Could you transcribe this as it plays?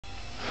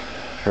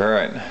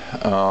Alright,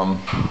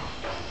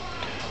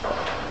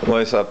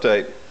 latest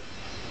update.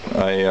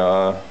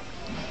 I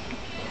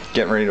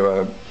getting ready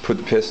to put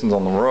the pistons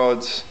on the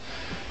rods,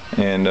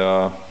 and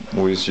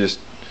was just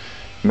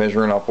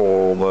measuring up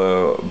all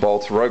the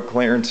bolts. Rod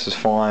clearance is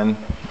fine.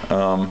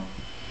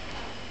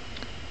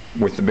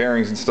 With the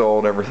bearings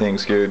installed,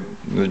 everything's good.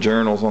 The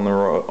journals on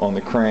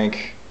the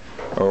crank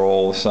are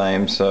all the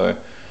same, so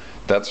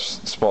that's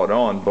spot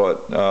on.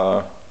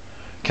 But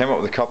came up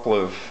with a couple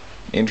of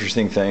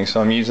interesting things. So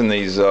I'm using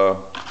these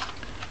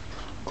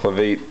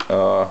Clevite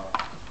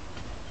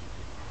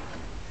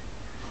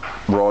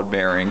rod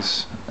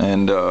bearings,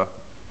 and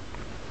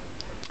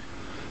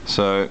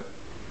so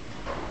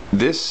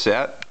this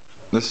set,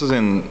 this is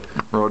in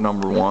rod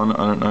number 1. I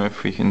don't know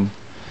if we can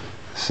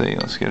see.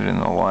 Let's get it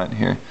in the light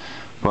here.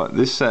 But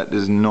this set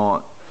does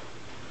not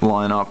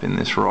line up in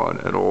this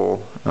rod at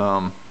all.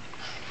 Crap.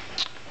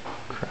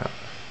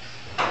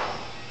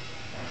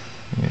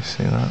 Can you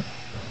see that?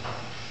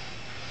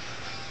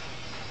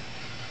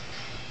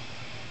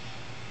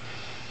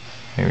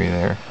 Maybe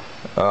there.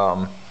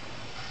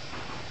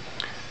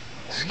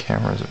 This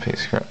camera is a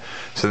piece of crap.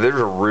 So there's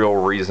a real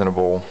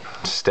reasonable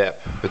step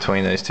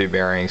between these two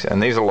bearings,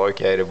 and these are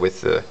located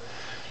with the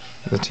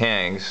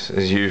tangs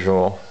as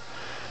usual.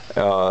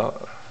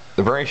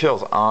 The bearing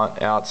shells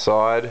aren't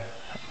outside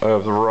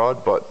of the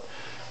rod, but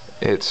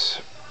it's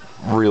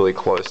really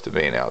close to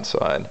being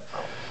outside.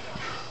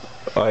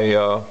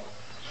 It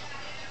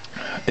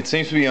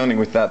seems to be only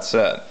with that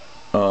set.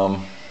 You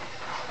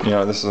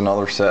know, this is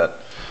another set.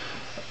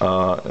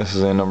 This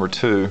is in number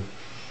 2,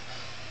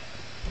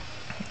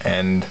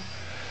 and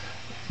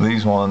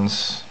these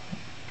ones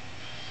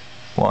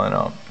line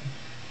up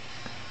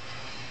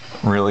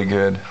really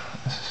good.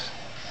 This is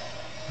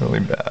really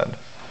bad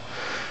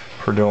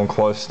for doing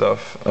close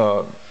stuff,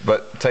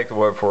 but take the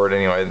word for it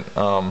anyway.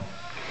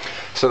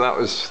 So that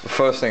was the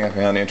first thing I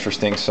found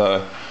interesting.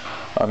 So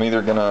I'm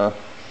gonna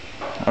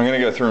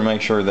go through and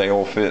make sure they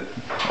all fit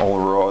all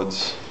the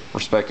rods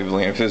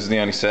respectively, and if this is the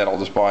only set, I'll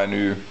just buy a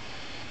new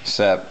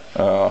set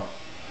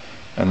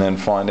and then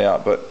find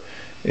out. But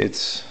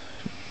it's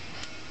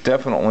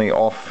definitely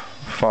off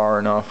far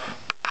enough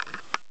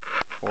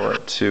for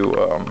it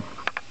to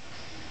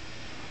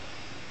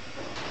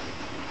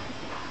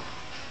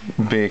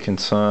be a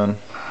concern.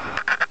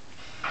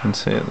 You can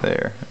see it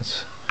there.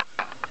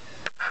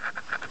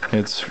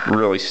 It's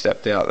really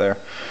stepped out there.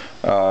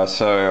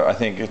 So I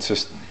think it's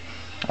just,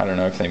 I don't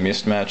know if they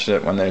mismatched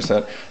it when they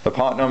said the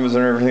part numbers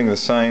and everything the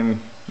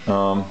same.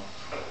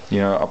 You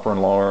know, upper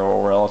and lower are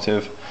all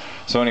relative.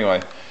 So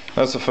anyway,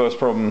 that's the first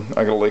problem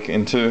I gotta look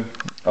into.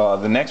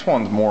 The next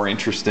one's more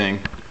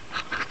interesting,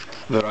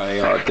 that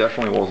I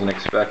definitely wasn't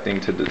expecting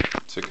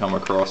to come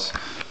across.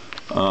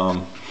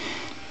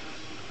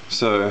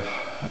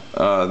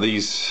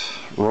 These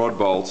rod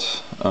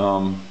bolts,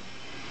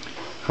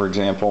 for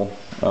example,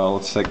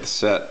 let's take the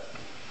set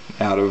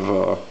out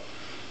of,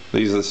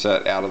 these are the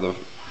set out of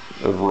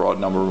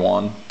rod number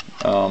 1.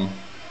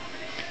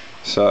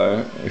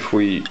 So if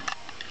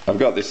I've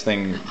got this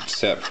thing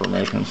set for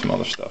measuring some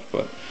other stuff,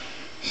 but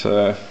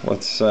so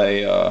let's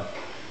say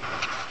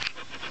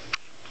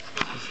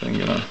this thing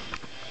gonna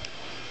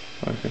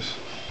focus.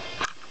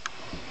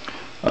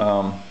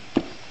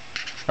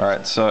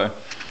 Alright, so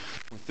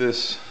with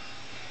this,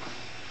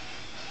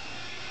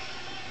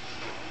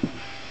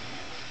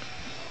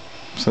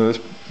 so this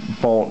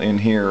bolt in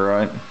here,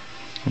 right?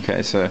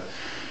 Okay, so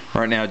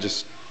right now,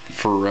 just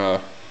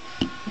for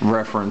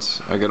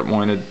reference, I got it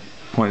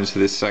pointed to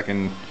this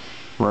second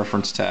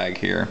reference tag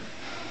here,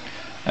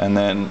 and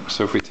then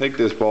so if we take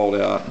this bolt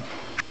out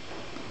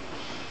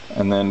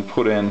and then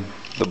put in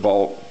the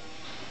bolt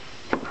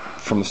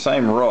from the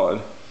same rod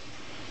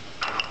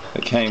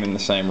that came in the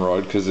same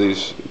rod, because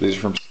these are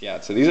from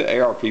Scat, so these are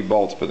ARP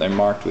bolts, but they're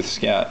marked with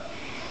Scat,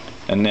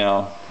 and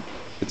now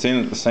it's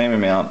in the same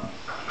amount,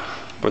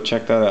 but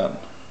check that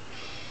out,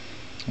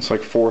 it's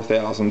like 4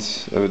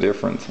 thousandths of a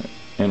difference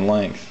in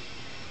length.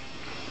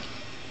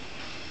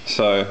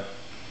 So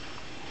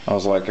I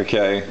was like,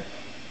 okay,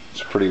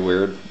 it's pretty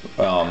weird.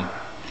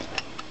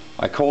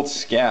 I called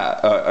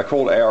Scat, I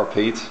called ARP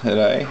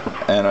today,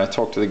 and I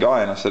talked to the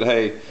guy, and I said,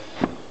 hey,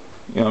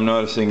 you know, I'm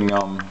noticing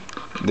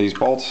these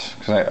bolts,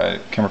 because I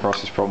came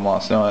across this problem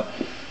last night,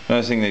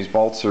 noticing these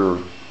bolts are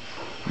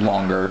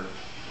longer,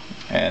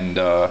 and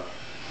the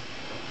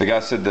guy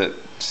said that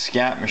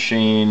Scat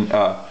machine,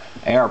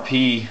 ARP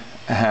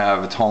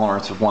have a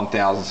tolerance of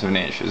 1/1000th of an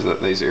inch, is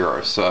that they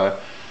zero, so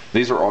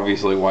these are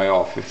obviously way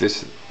off if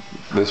this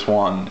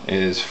one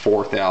is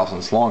 4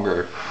 thousandths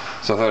longer.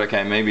 So I thought,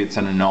 okay, maybe it's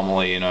an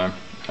anomaly, you know.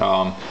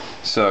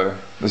 So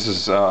this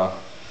is the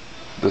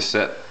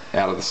set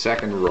out of the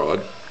second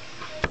rod,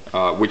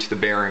 which the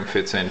bearing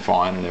fits in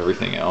fine and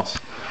everything else.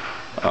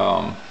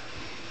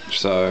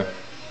 So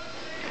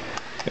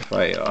if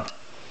I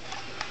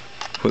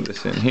put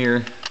this in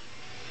here,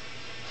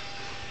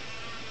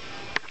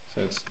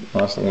 so it's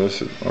nice and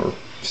loose or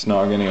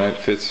snug anyway, it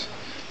fits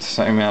the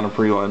same amount of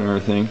preload and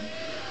everything.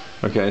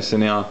 Okay, so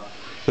now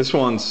this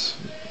one's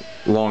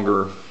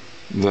longer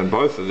than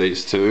both of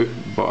these two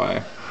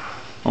by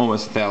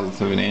almost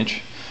 1/1000th of an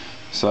inch.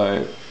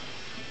 So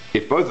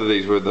if both of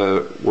these were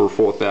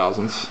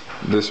 4/1000ths,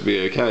 this would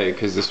be okay,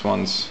 because this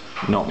one's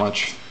not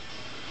much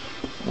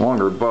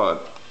longer.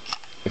 But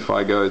if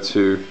I go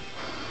to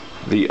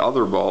the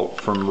other bolt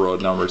from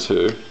rod number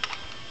 2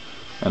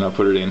 and I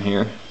put it in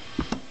here,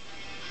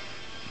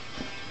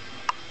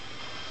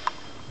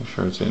 make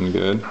sure it's in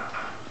good.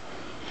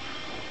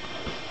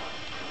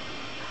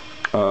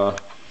 Look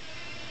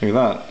at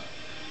that,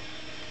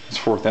 it's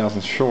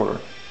 4/1000ths shorter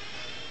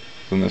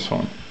than this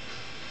one.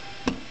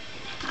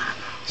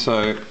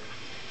 So,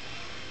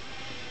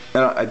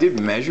 and I did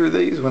measure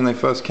these when they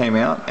first came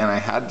out, and I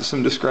had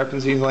some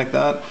discrepancies like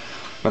that,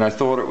 but I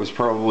thought it was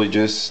probably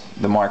just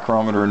the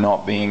micrometer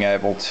not being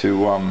able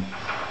to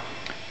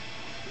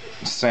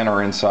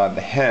center inside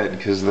the head,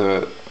 because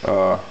the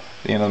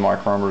end of the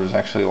micrometer is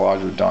actually a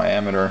larger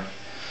diameter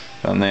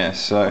than this.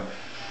 So,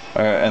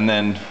 and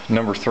then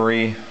number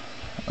 3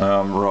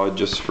 rod,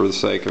 just for the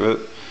sake of it.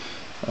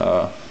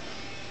 So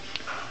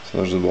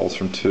those are the bolts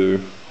from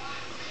 2.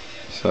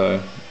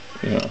 So,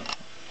 you know,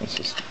 let's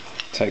just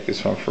take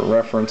this one for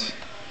reference.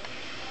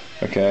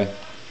 Okay,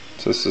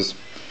 so this is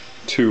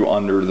 2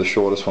 under the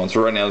shortest one.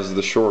 So right now this is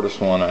the shortest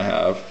one I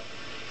have.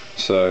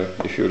 So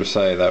if you were to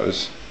say that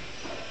was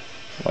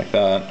like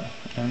that,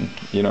 and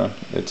you know,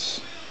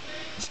 it's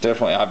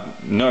definitely,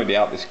 I've no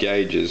doubt this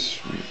gauge is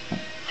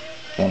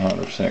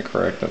 100%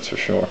 correct, that's for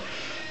sure.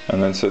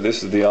 And then so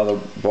this is the other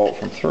bolt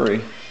from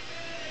 3,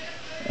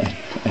 and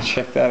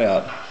check that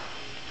out.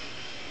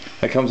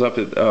 It comes up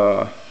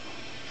at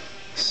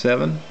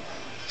 7,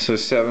 so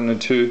 7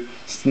 and 2,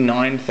 it's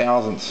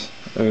 9/1000ths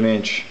of an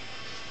inch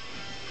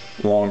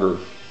longer,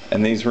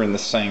 and these are in the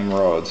same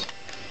rods.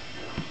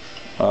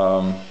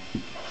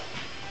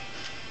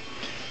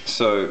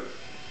 So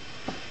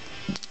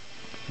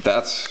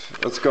that's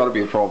got to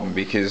be a problem,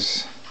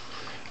 because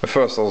at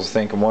first I was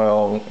thinking,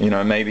 well, you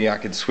know, maybe I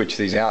could switch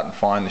these out and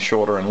find the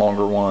shorter and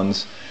longer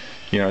ones,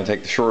 you know,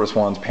 take the shortest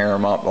ones, pair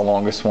them up, the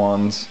longest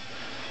ones.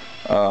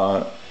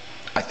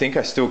 I think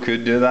I still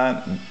could do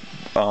that,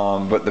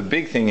 but the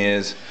big thing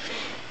is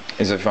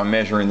if I'm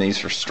measuring these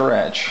for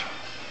stretch,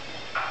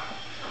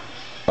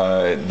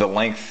 the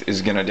length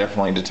is going to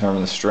definitely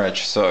determine the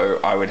stretch. So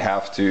I would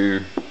have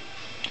to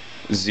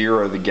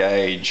zero the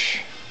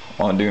gauge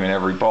on doing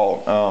every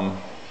bolt.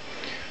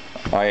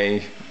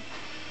 I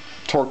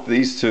torqued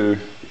these 2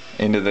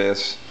 into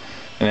this.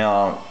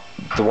 Now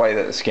the way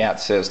that the Scat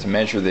says to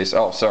measure this,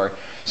 oh sorry,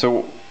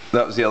 so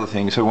that was the other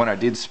thing. So when I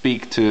did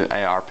speak to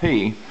ARP,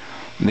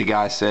 the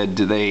guy said,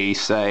 do they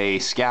say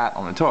Scat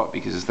on the top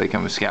because they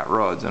come with Scat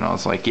rods? And I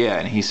was like, yeah.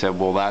 And he said,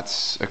 well,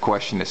 that's a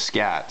question to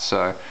Scat.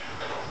 So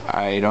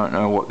I don't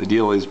know what the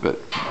deal is, but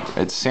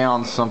it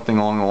sounds something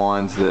along the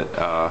lines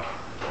that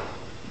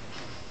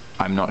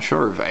I'm not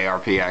sure if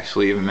ARP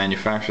actually even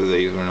manufacture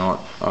these or not.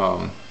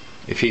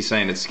 If he's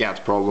saying it's Scat's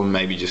problem,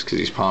 maybe just because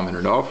he's palming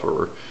it off,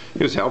 or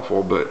it was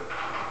helpful, but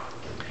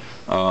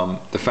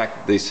the fact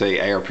that they say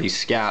ARP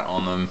Scat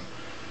on them,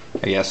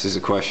 I guess, is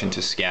a question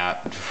to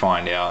Scat to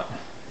find out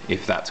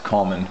if that's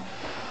common.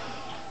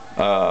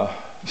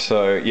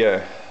 So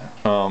yeah,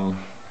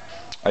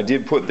 I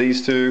did put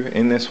these 2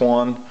 in this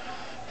one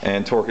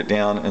and torque it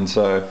down, and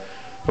so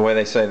the way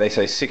they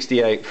say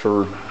 68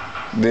 for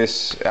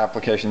this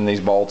application,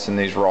 these bolts and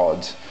these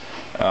rods.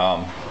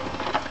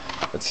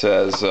 It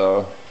says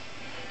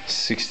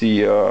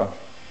 60,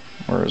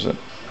 where is it?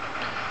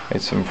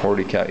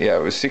 8740 cat. Yeah,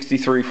 it was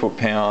 63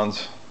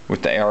 foot-pounds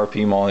with the ARP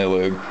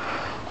multi-lube,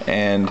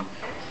 and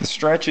the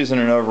stretch isn't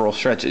an overall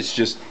stretch, it's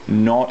just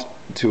not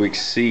to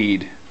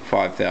exceed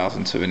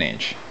 5/1000ths of an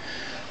inch.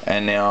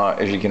 And now,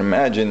 as you can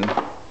imagine,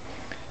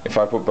 if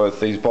I put both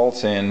these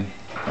bolts in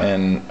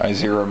and I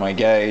zero my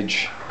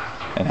gauge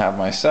and have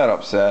my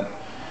setup set,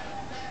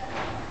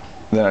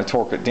 then I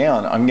torque it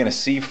down, I'm going to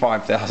see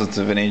 5/1000ths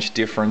of an inch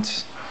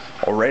difference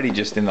already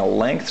just in the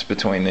lengths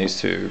between these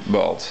 2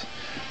 bolts.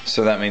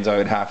 So that means I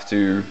would have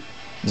to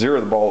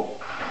zero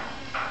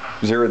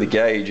the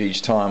gauge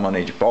each time on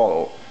each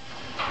bolt,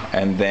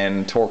 and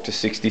then torque to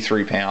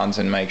 63 pounds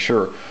and make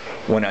sure.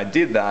 When I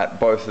did that,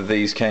 both of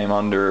these came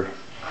under,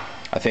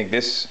 I think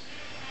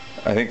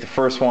the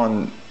first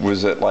one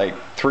was at like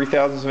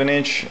 3/1000ths of an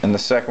inch, and the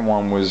second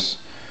one was,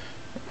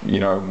 you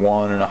know,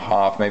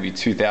 1.5, maybe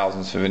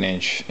 2/1000ths of an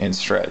inch in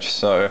stretch.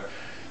 So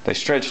they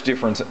stretch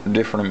different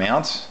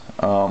amounts.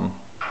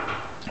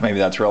 Maybe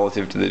that's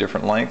relative to the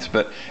different lengths,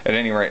 but at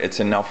any rate, it's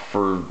enough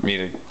for me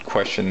to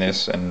question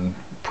this and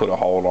put a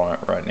hold on it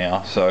right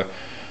now. So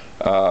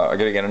I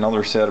got to get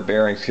another set of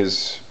bearings,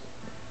 because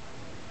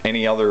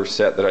any other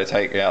set that I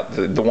take out,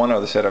 the one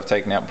other set I've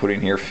taken out and put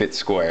in here fits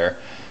square,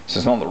 so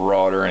it's not the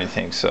rod or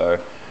anything. So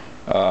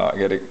I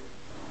got to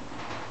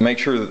make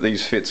sure that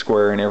these fit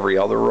square in every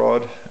other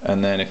rod,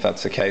 and then if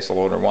that's the case, I'll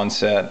order one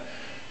set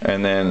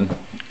and then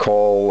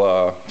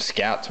call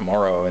Scat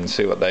tomorrow and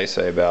see what they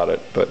say about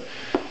it. But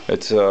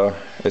it's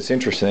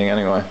interesting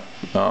anyway.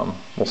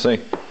 We'll see.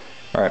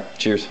 All right,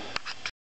 cheers.